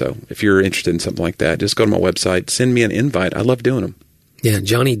way. So if you're interested in something like that, just go to my website, send me an invite. I love doing them. Yeah,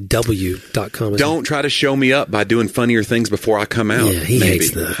 JohnnyW.com. Don't try to show me up by doing funnier things before I come out. Yeah, he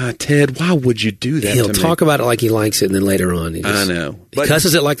hates that. Ted, why would you do that? He'll talk about it like he likes it, and then later on, he know. He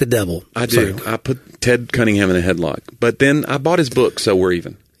cusses it like the devil. I do. I put Ted Cunningham in a headlock. But then I bought his book, so we're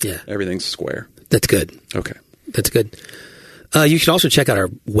even. Yeah. Everything's square. That's good. Okay. That's good. You should also check out our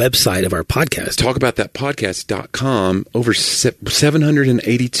website of our podcast. Talkaboutthatpodcast.com. Over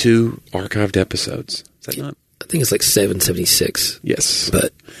 782 archived episodes. Is that not? I think it's like 776. Yes.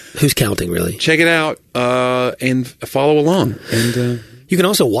 But who's counting, really? Check it out and follow along. And you can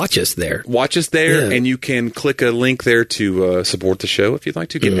also watch us there. Watch us there, and you can click a link there to support the show if you'd like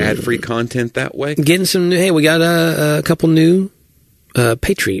to. Get ad-free content that way. Getting some, we got a couple new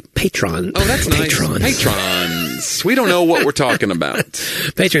patrons. Oh, that's nice. Patrons. We don't know what we're talking about.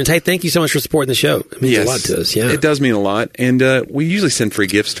 Patrons, hey, thank you so much for supporting the show. It means a lot to us. Yeah, it does mean a lot. And we usually send free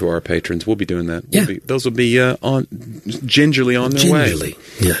gifts to our patrons. We'll be doing that. Those will be gingerly on their way.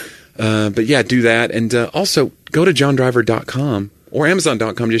 Yeah. But yeah, do that. And also go to johndriver.com or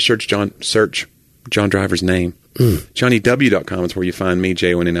amazon.com. Just search John Driver's name. JohnnyW.com is where you find me,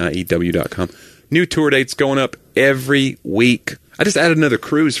 JONNIEW.com. New tour dates going up every week. I just added another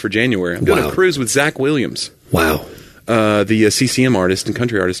cruise for January. I'm doing a cruise with Zach Williams. Wow. The CCM artist and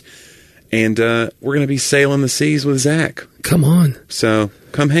country artist. And we're going to be sailing the seas with Zach. Come on. So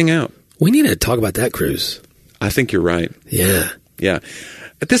come hang out. We need to talk about that cruise. I think you're right. Yeah. Yeah.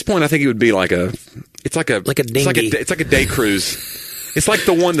 At this point, I think it would be like a dinghy. It's like a day cruise. It's like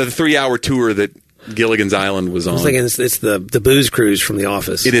the 3-hour tour that Gilligan's Island was on. It's the booze cruise from The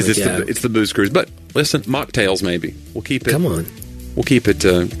Office. It is. It's the booze cruise. But listen, mocktails maybe. We'll keep it. Come on. We'll keep it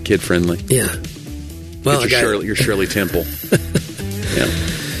kid friendly. Yeah. Well, your Shirley Temple. Yeah.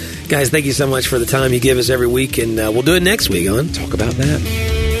 Guys, thank you so much for the time you give us every week, and we'll do it next week on Talk About That.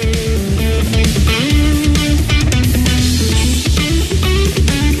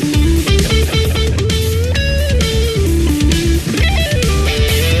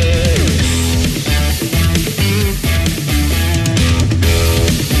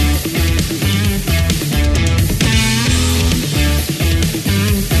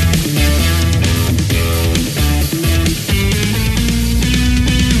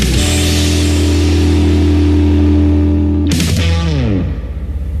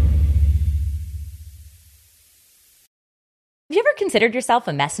 Considered yourself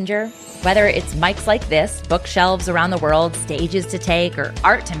a messenger? Whether it's mics like this, bookshelves around the world, stages to take, or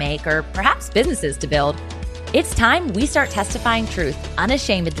art to make, or perhaps businesses to build, it's time we start testifying truth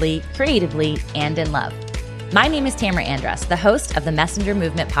unashamedly, creatively, and in love. My name is Tamara Andrus, the host of the Messenger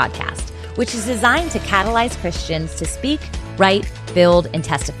Movement podcast, which is designed to catalyze Christians to speak, write, build, and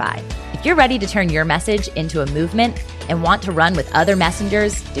testify. If you're ready to turn your message into a movement and want to run with other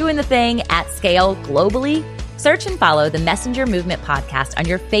messengers doing the thing at scale globally, search and follow the Messenger Movement podcast on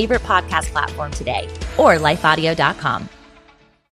your favorite podcast platform today or lifeaudio.com.